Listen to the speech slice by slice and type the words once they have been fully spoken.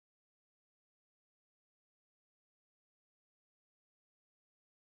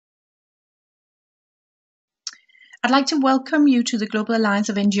I'd like to welcome you to the Global Alliance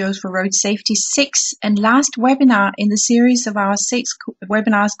of NGOs for Road Safety 6th and last webinar in the series of our 6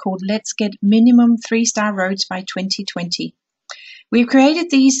 webinars called Let's Get Minimum 3-Star Roads by 2020. We've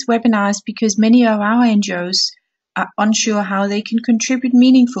created these webinars because many of our NGOs are unsure how they can contribute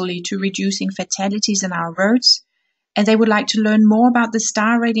meaningfully to reducing fatalities on our roads, and they would like to learn more about the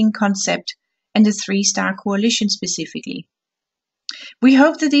star rating concept and the 3-Star Coalition specifically. We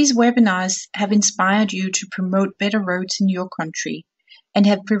hope that these webinars have inspired you to promote better roads in your country and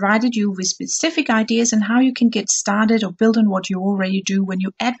have provided you with specific ideas on how you can get started or build on what you already do when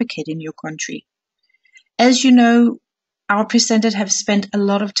you advocate in your country. As you know, our presenters have spent a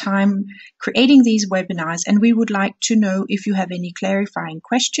lot of time creating these webinars, and we would like to know if you have any clarifying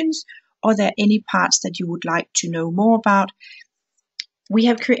questions or there are any parts that you would like to know more about. We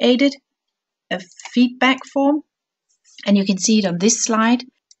have created a feedback form, and you can see it on this slide.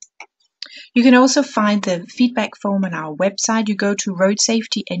 You can also find the feedback form on our website. You go to Road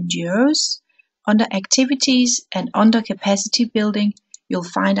Safety NGOs, under Activities and under Capacity Building, you'll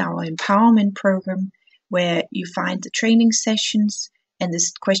find our empowerment program where you find the training sessions and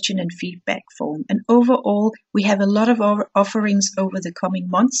this question and feedback form. And overall, we have a lot of offerings over the coming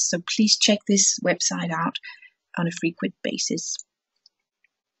months, so please check this website out on a frequent basis.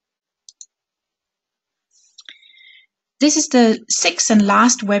 This is the 6th and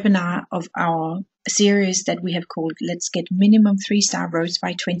last webinar of our series that we have called Let's Get Minimum 3-Star Roads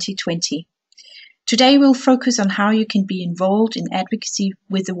by 2020. Today we'll focus on how you can be involved in advocacy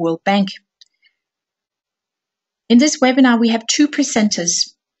with the World Bank. In this webinar we have 2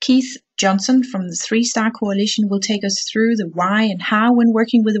 presenters. Keith Johnson from the 3-Star Coalition will take us through the why and how when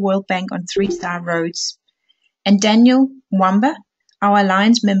working with the World Bank on 3-star roads. And Daniel Mwamba, our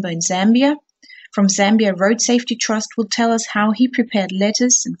alliance member in Zambia, from Zambia Road Safety Trust, will tell us how he prepared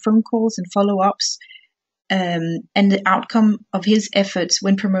letters and phone calls and follow-ups and the outcome of his efforts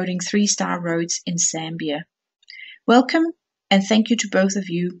when promoting 3-star roads in Zambia. Welcome and thank you to both of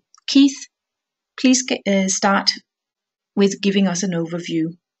you. Keith, please start with giving us an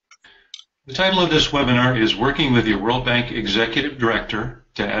overview. The title of this webinar is Working with your World Bank Executive Director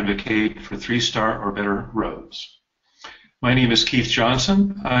to Advocate for 3-star or Better Roads. My name is Keith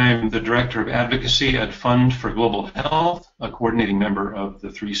Johnson. I'm the Director of Advocacy at Fund for Global Health, a coordinating member of the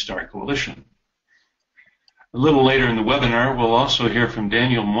 3-Star Coalition. A little later in the webinar, we'll also hear from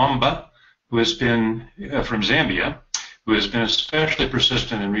Daniel Mwamba, who has been from Zambia, who has been especially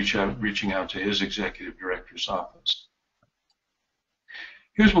persistent in reaching out to his Executive Director's office.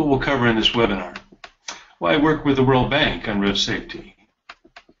 Here's what we'll cover in this webinar. Why work with the World Bank on road safety?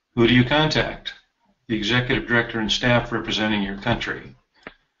 Who do you contact? The executive director and staff representing your country.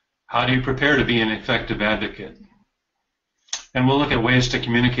 How do you prepare to be an effective advocate? And we'll look at ways to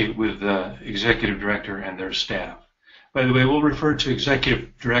communicate with the executive director and their staff. By the way, we'll refer to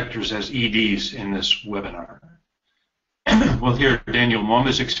executive directors as EDs in this webinar. We'll hear Daniel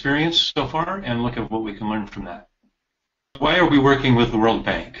Mwamba's experience so far and look at what we can learn from that. Why are we working with the World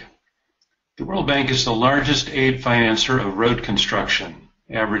Bank? The World Bank is the largest aid financer of road construction,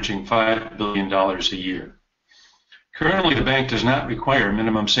 averaging $5 billion a year. Currently, the bank does not require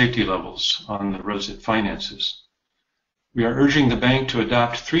minimum safety levels on the roads it finances. We are urging the bank to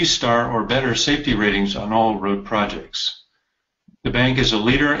adopt 3-star or better safety ratings on all road projects. The bank is a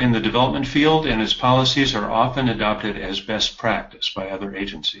leader in the development field, and its policies are often adopted as best practice by other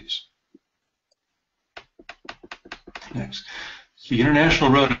agencies. Next. The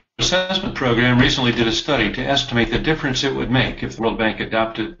International Road Assessment Program recently did a study to estimate the difference it would make if the World Bank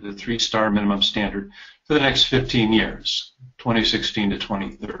adopted the 3-star minimum standard for the next 15 years, 2016 to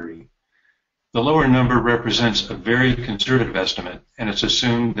 2030. The lower number represents a very conservative estimate, and it's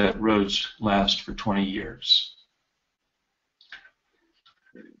assumed that roads last for 20 years.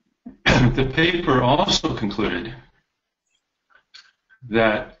 The paper also concluded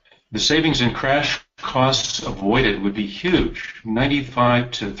that the savings in crash costs avoided would be huge,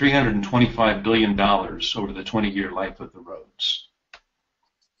 $95 to $325 billion over the 20-year life of the roads.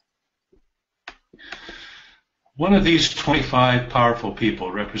 One of these 25 powerful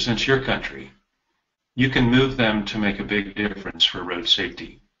people represents your country. You can move them to make a big difference for road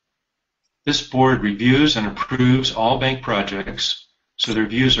safety. This board reviews and approves all bank projects, so their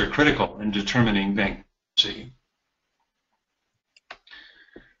views are critical in determining bank safety.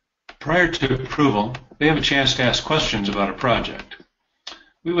 Prior to approval, they have a chance to ask questions about a project.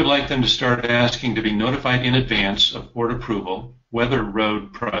 We would like them to start asking to be notified in advance of board approval whether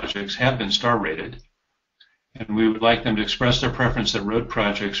road projects have been star rated, and we would like them to express their preference that road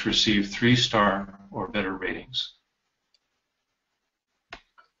projects receive 3-star or better ratings.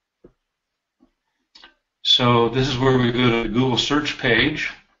 So this is where we go to the Google search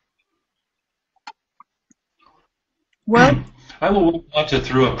page. Well, I will walk you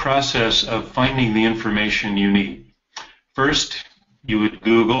through a process of finding the information you need. First, you would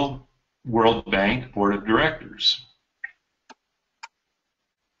Google World Bank Board of Directors.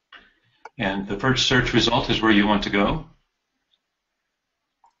 And the first search result is where you want to go.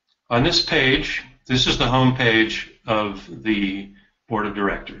 On this page, this is the home page of the Board of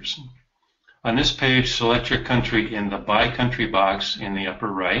Directors. On this page, select your country in the By Country box in the upper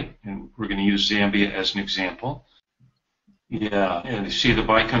right, and we're going to use Zambia as an example. Yeah, and you see the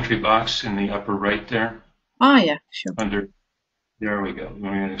By Country box in the upper right there? Ah, yeah, sure. There we go.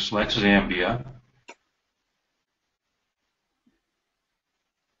 We're going to select Zambia.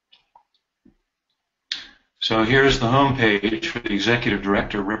 So here's the home page for the Executive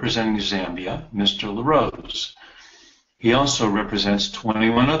Director representing Zambia, Mr. LaRose. He also represents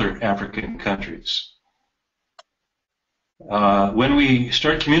 21 other African countries. When we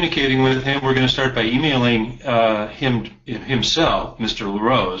start communicating with him, we're going to start by emailing himself, Mr.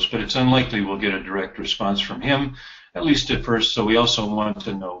 LaRose, but it's unlikely we'll get a direct response from him, at least at first, so we also want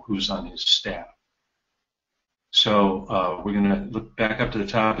to know who's on his staff. So we're going to look back up to the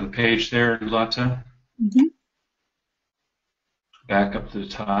top of the page there, Lotta. Mm-hmm. Back up to the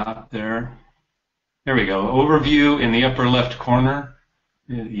top there. There we go. Overview in the upper left corner.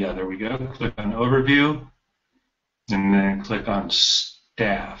 Yeah, there we go. Click on Overview, and then click on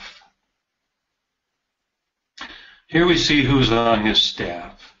Staff. Here we see who's on his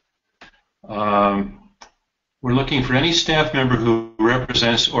staff. We're looking for any staff member who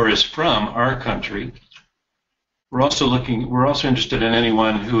represents or is from our country. We're also interested in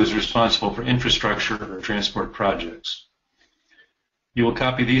anyone who is responsible for infrastructure or transport projects. You will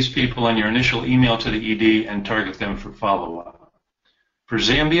copy these people on your initial email to the ED and target them for follow-up. For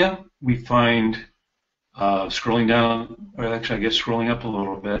Zambia, we find, scrolling down, or actually I guess scrolling up a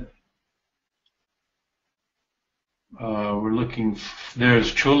little bit, we're looking,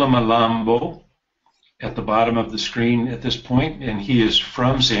 there's Chola Malambo at the bottom of the screen at this point, and he is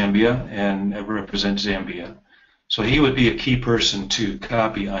from Zambia and represents Zambia. So he would be a key person to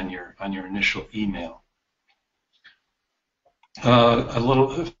copy on your initial email.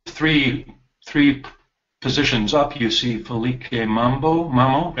 Three positions up, you see Felipe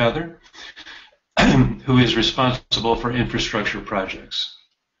Mamo, who is responsible for infrastructure projects.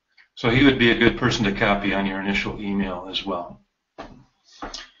 So he would be a good person to copy on your initial email as well.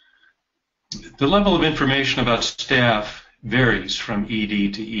 The level of information about staff varies from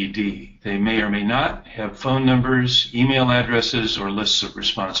ED to ED. They may or may not have phone numbers, email addresses, or lists of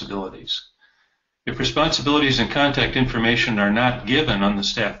responsibilities. If responsibilities and contact information are not given on the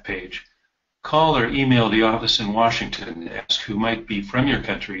staff page, call or email the office in Washington to ask who might be from your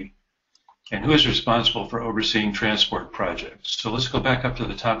country and who is responsible for overseeing transport projects. So let's go back up to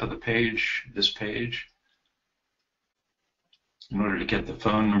the top of the page, this page, in order to get the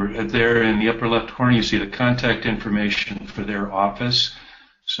phone number. There in the upper left corner, you see the contact information for their office.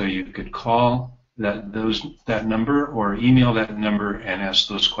 So you could call that number or email that number and ask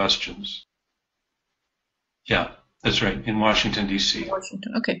those questions. Yeah, that's right, in Washington, D.C.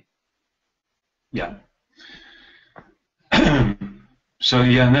 Washington, okay. Yeah. So,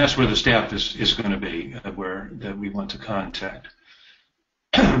 yeah, and that's where the staff is going to be, that we want to contact.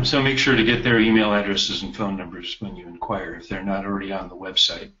 So make sure to get their email addresses and phone numbers when you inquire if they're not already on the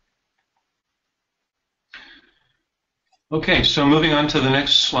website. Okay, so moving on to the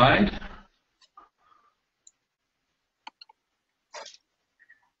next slide.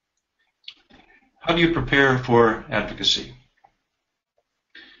 How do you prepare for advocacy?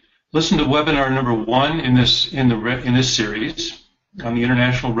 Listen to webinar number 1 in this series on the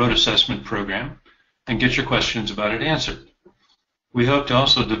International Road Assessment Program and get your questions about it answered. We hope to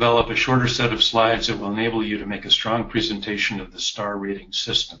also develop a shorter set of slides that will enable you to make a strong presentation of the STAR rating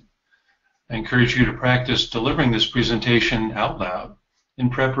system. I encourage you to practice delivering this presentation out loud in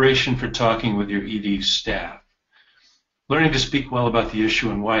preparation for talking with your ED staff. Learning to speak well about the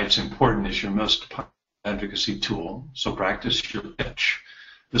issue and why it's important is your most popular advocacy tool, so practice your pitch.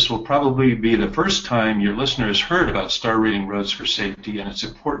 This will probably be the first time your listener has heard about STAR rating roads for safety, and it's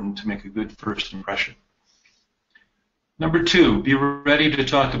important to make a good first impression. Number 2, be ready to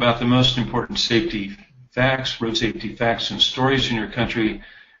talk about the most important safety facts, road safety facts and stories in your country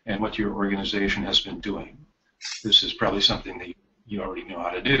and what your organization has been doing. This is probably something that you already know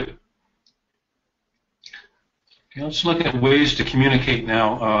how to do. Okay, let's look at ways to communicate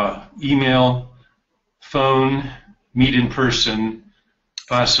now. Email, phone, meet in person,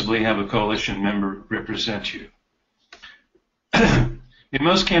 possibly have a coalition member represent you. In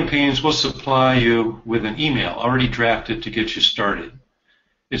most campaigns, we'll supply you with an email already drafted to get you started.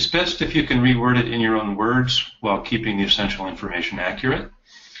 It's best if you can reword it in your own words while keeping the essential information accurate,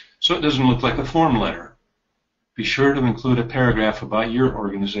 so it doesn't look like a form letter. Be sure to include a paragraph about your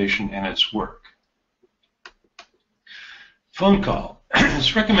organization and its work. Phone call.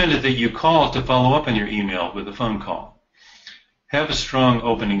 It's recommended that you call to follow up on your email with a phone call. Have a strong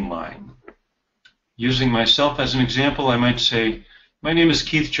opening line. Using myself as an example, I might say, my name is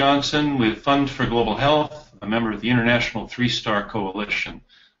Keith Johnson with Fund for Global Health, a member of the International 3-Star Coalition.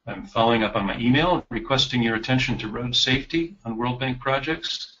 I'm following up on my email requesting your attention to road safety on World Bank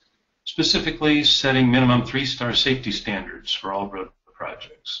projects, specifically setting minimum 3-star safety standards for all road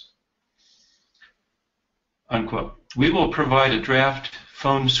projects. Unquote. We will provide a draft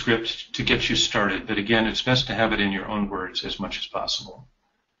phone script to get you started, but again, it's best to have it in your own words as much as possible.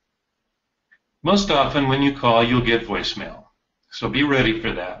 Most often when you call, you'll get voicemail. So be ready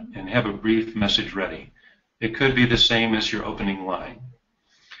for that and have a brief message ready. It could be the same as your opening line.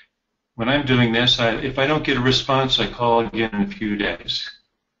 When I'm doing this, if I don't get a response, I call again in a few days.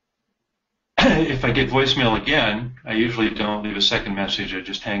 If I get voicemail again, I usually don't leave a second message. I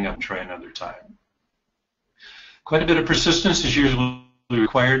just hang up and try another time. Quite a bit of persistence is usually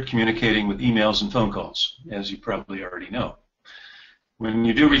required communicating with emails and phone calls, as you probably already know. When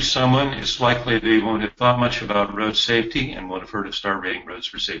you do reach someone, it's likely they won't have thought much about road safety and won't have heard of star rating roads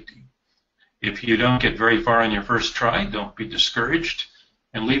for safety. If you don't get very far on your first try, don't be discouraged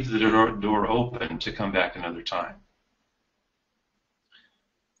and leave the door open to come back another time.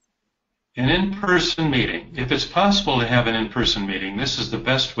 An in-person meeting. If it's possible to have an in-person meeting, this is the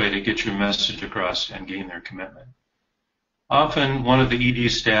best way to get your message across and gain their commitment. Often, one of the ED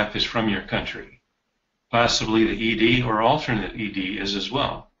staff is from your country. Possibly the ED or alternate ED is as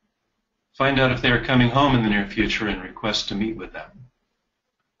well. Find out if they are coming home in the near future and request to meet with them.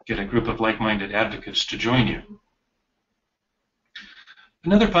 Get a group of like-minded advocates to join you.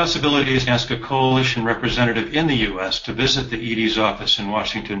 Another possibility is to ask a coalition representative in the U.S. to visit the ED's office in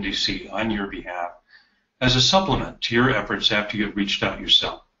Washington, D.C. on your behalf as a supplement to your efforts after you've reached out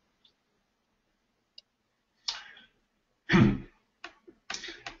yourself.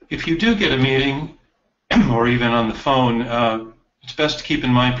 If you do get a meeting or even on the phone, it's best to keep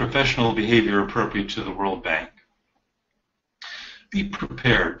in mind professional behavior appropriate to the World Bank. Be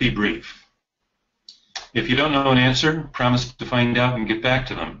prepared, be brief. If you don't know an answer, promise to find out and get back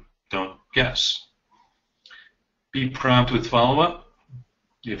to them. Don't guess. Be prompt with follow-up.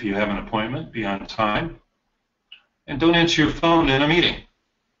 If you have an appointment, be on time. And don't answer your phone in a meeting.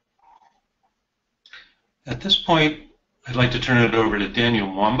 At this point, I'd like to turn it over to Daniel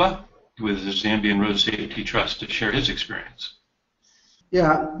Mwamba with the Zambian Road Safety Trust to share his experience.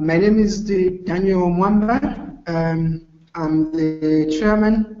 Yeah, my name is Daniel Mwamba. I'm the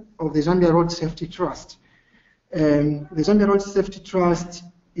chairman of the Zambia Road Safety Trust. The Zambia Road Safety Trust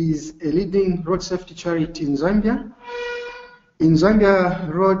is a leading road safety charity in Zambia. In Zambia,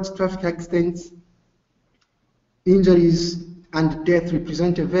 road traffic accidents, injuries, and death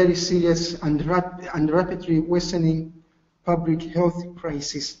represent a very serious and rapidly worsening public health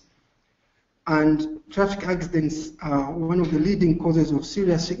crisis. And traffic accidents are one of the leading causes of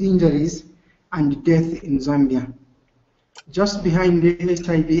serious injuries and death in Zambia, just behind the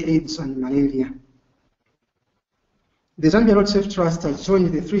HIV, AIDS, and malaria. The Zambia Road Safety Trust has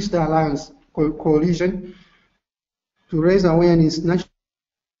joined the 3-Star Alliance Coalition to raise awareness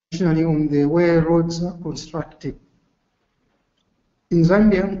nationally on the way roads are constructed. In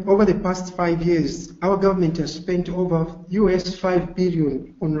Zambia, over the past 5 years, our government has spent over $5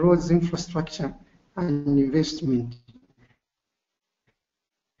 billion on roads infrastructure and investment.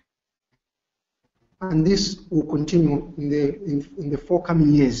 And this will continue in the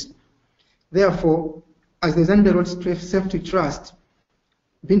forthcoming years. Therefore, as the Zambia Road Safety Trust,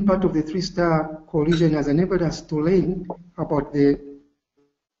 being part of the 3-Star Coalition has enabled us to learn about the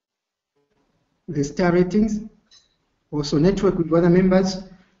star ratings, also network with other members,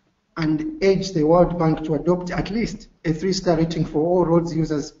 and urge the World Bank to adopt at least a 3-star rating for all roads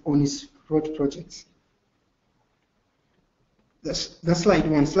users on its road projects. That's slide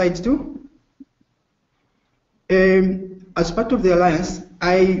 1. Slide 2. As part of the alliance,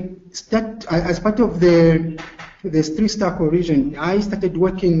 as part of the 3-Star Coalition, I started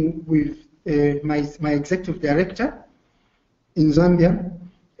working with my executive director in Zambia.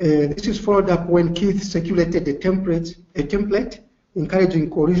 This is followed up when Keith circulated a template encouraging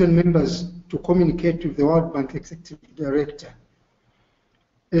coalition members to communicate with the World Bank executive director.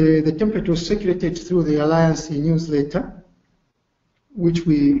 The template was circulated through the Alliance newsletter, which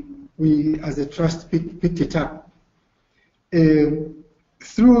we as a trust picked it up.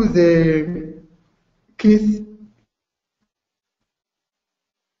 through the Keith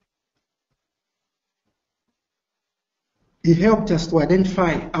he helped us to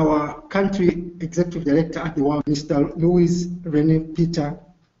identify our country executive director at the World, Mr. Louis René Peter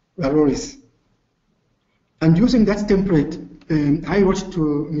Laroris. And using that template, I wrote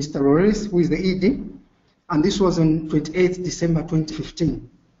to Mr. Laroris, who is the ED, and this was on 28th December 2015.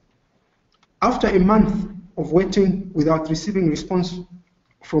 After a month of waiting without receiving response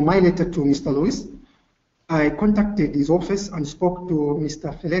from my letter to Mr. Louis, I contacted his office and spoke to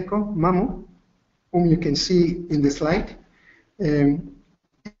Mr. Feleko Mamo, whom you can see in the slide.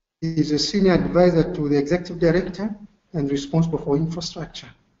 He's a senior advisor to the executive director and responsible for infrastructure.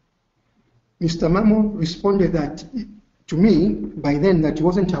 Mr. Mamo responded that to me by then that he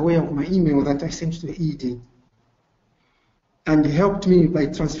wasn't aware of my email that I sent to the ED, and he helped me by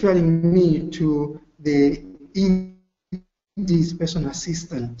transferring me to the ED's personal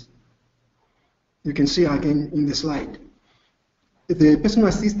assistant. You can see again in the slide. The personal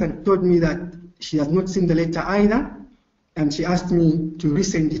assistant told me that she has not seen the letter either, and she asked me to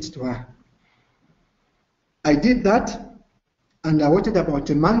resend it to her. I did that, and I waited about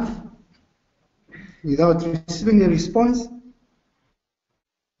a month without receiving a response.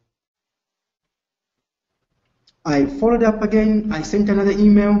 I followed up again. I sent another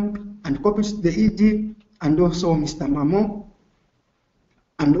email and copied the ED and also Mr. Mamo.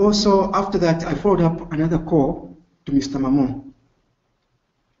 And also after that, I followed up another call to Mr. Mamo.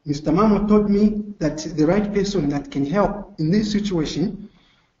 Mr. Mamo told me that the right person that can help in this situation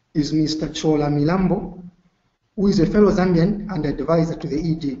is Mr. Chola Milambo, who is a fellow Zambian and advisor to the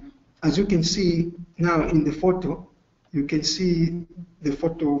ED. As you can see now in the photo, you can see the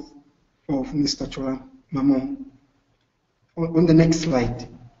photo of Mr. Chola Mamo on the next slide.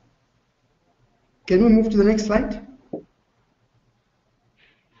 Can we move to the next slide?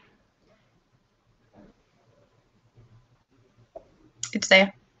 It's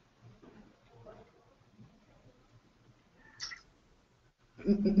there.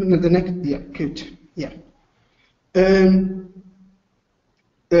 No, the next, yeah, good, yeah.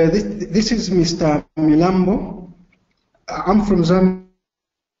 This is Mr. Milambo. I'm from Zambia.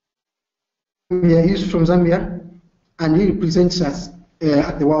 He's from Zambia, and he represents us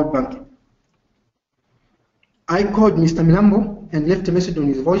at the World Bank. I called Mr. Milambo and left a message on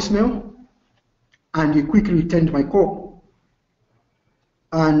his voicemail, and he quickly returned my call.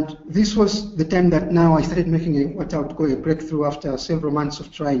 And this was the time that now I started making what I would call a breakthrough after several months of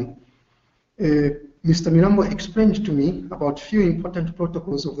trying. Mr. Milambo explained to me about a few important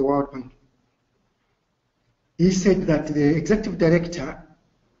protocols of the World Bank. He said that the executive director,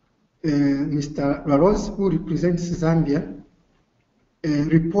 Mr. Laroris, who represents Zambia,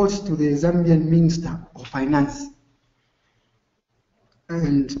 reports to the Zambian Minister of Finance.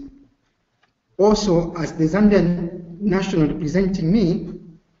 And also, as the Zambian national representing me,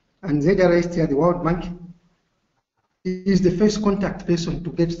 and ZRST at the World Bank, is the first contact person to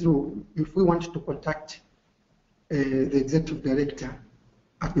get through if we want to contact the executive director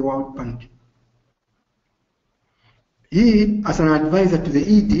at the World Bank. He, as an advisor to the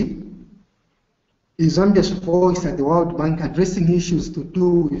ED, is Zambia's voice at the World Bank addressing issues to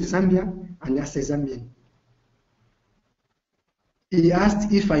do with Zambia and as a Zambian. He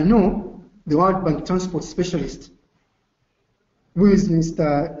asked if I know the World Bank transport specialist, who is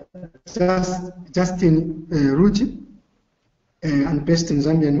Mr. Justin Ruji, and based in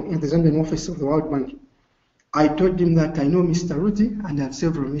Zambia, the Zambian office of the World Bank. I told him that I know Mr. Ruji and had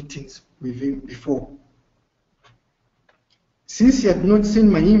several meetings with him before. Since he had not seen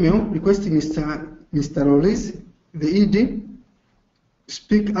my email requesting Mr. Laroris, the ED,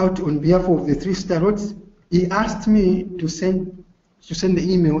 speak out on behalf of the 3-star roads, he asked me to send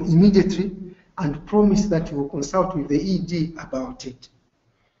the email immediately and promised that he will consult with the ED about it.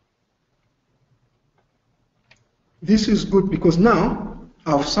 This is good because now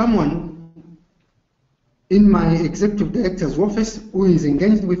I have someone in my executive director's office who is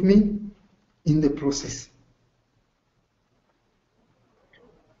engaged with me in the process.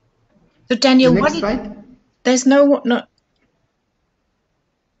 So Daniel, Next slide. There's no.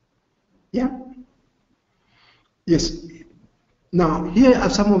 Yeah. Yes. Now, here are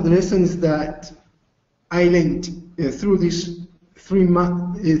some of the lessons that I learned through this 3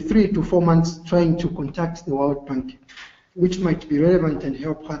 to 4 months trying to contact the World Bank, which might be relevant and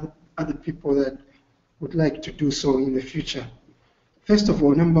help other people that would like to do so in the future. First of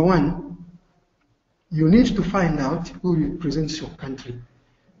all, number one, you need to find out who represents your country.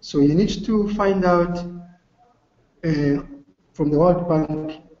 So you need to find out from the World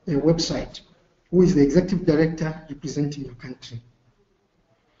Bank website who is the executive director representing your country.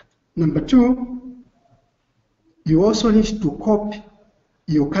 Number two, you also need to copy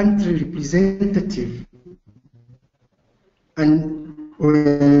your country representative. And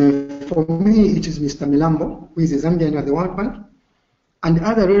for me, it is Mr. Milambo, who is a Zambian at the World Bank, and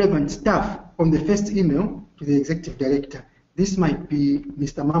other relevant staff on the first email to the executive director. This might be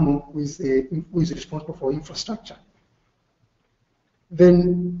Mr. Mamo, who is responsible for infrastructure.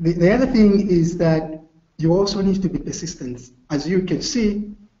 Then the other thing is that you also need to be persistent. As you can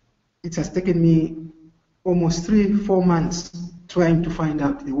see, it has taken me almost 3-4 months trying to find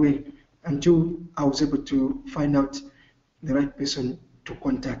out the way until I was able to find out the right person to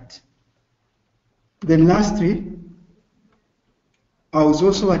contact. Then lastly, I was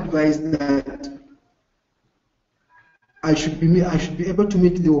also advised that I should be able to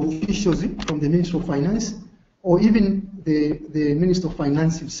meet the officials from the Ministry of Finance or even the Minister of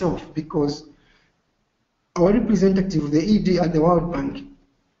Finance himself, because our representative, the ED at the World Bank,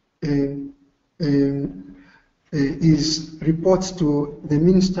 reports to the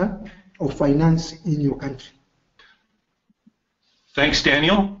Minister of Finance in your country. Thanks,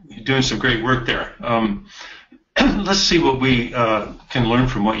 Daniel. You're doing some great work there. Let's see what we can learn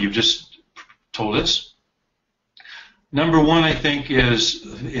from what you've just told us. Number one, I think, is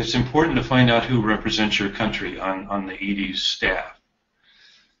it's important to find out who represents your country on the ED's staff.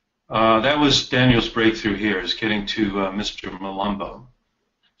 That was Daniel's breakthrough here, is getting to Mr. Milambo.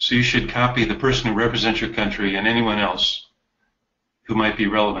 So you should copy the person who represents your country and anyone else who might be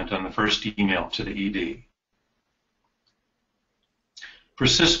relevant on the first email to the ED.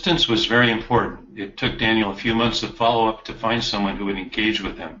 Persistence was very important. It took Daniel a few months of follow-up to find someone who would engage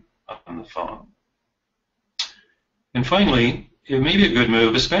with him on the phone. And finally, it may be a good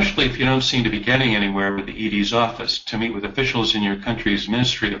move, especially if you don't seem to be getting anywhere with the ED's office, to meet with officials in your country's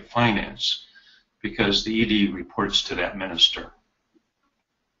Ministry of Finance, because the ED reports to that minister.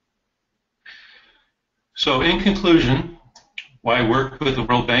 So in conclusion, why work with the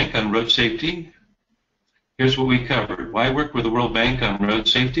World Bank on road safety? Here's what we covered. Why work with the World Bank on road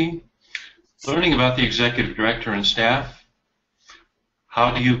safety? Learning about the executive director and staff.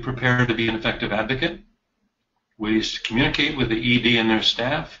 How do you prepare to be an effective advocate? Ways to communicate with the ED and their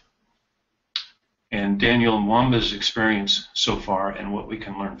staff. And Daniel Mwamba's experience so far and what we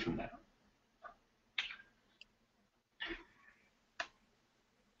can learn from that.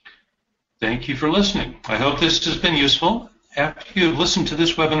 Thank you for listening. I hope this has been useful. After you've listened to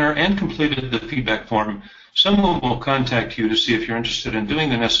this webinar and completed the feedback form, someone will contact you to see if you're interested in doing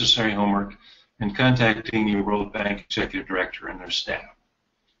the necessary homework and contacting your World Bank Executive Director and their staff.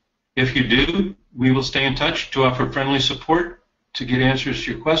 If you do, we will stay in touch to offer friendly support to get answers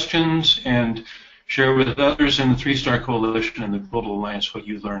to your questions and share with others in the 3-Star Coalition and the Global Alliance what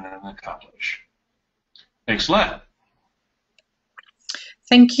you learn and accomplish. Thanks a lot.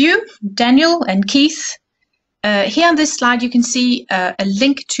 Thank you, Daniel and Keith. Here on this slide, you can see a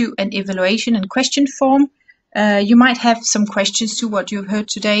link to an evaluation and question form. You might have some questions to what you've heard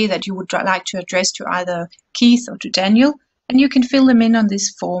today that you would like to address to either Keith or to Daniel, and you can fill them in on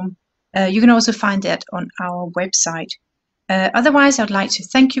this form. You can also find that on our website. Otherwise, I'd like to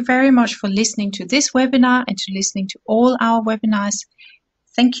thank you very much for listening to this webinar and to listening to all our webinars.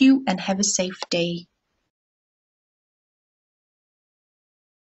 Thank you and have a safe day.